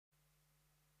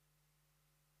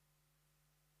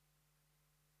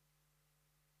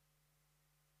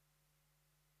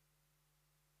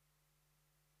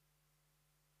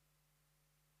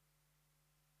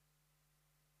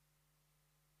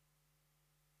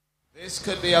This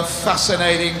could be a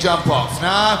fascinating jump off.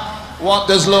 Now, what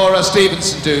does Laura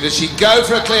Stephenson do? Does she go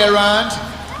for a clear round?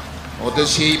 Or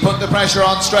does she put the pressure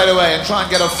on straight away and try and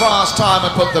get a fast time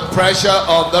and put the pressure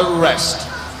on the rest?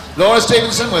 Laura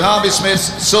Stephenson with Harvey Smith's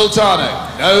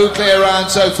Sultano. No clear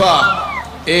round so far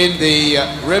in the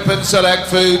Ripon Select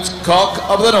Foods Cock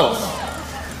of the North.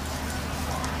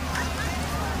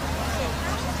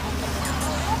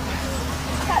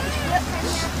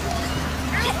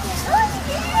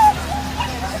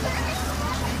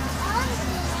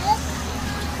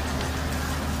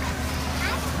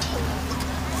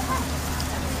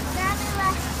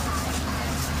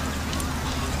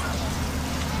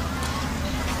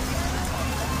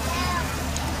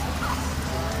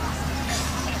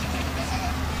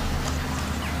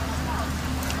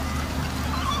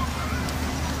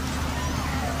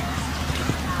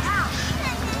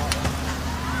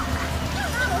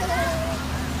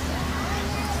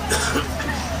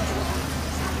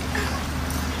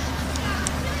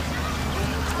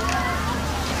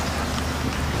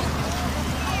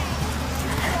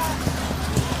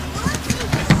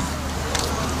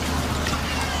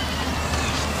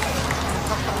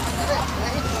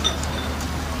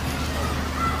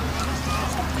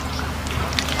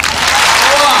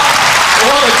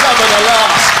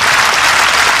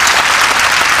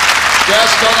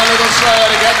 Just gone a little slower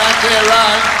to get that clear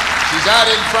round. She's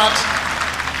out in front.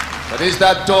 But is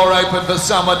that door open for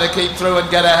someone to keep through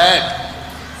and get ahead?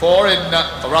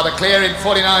 Clear in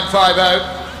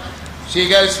 49.50. She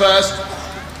goes first.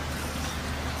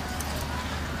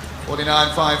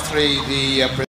 49.53 the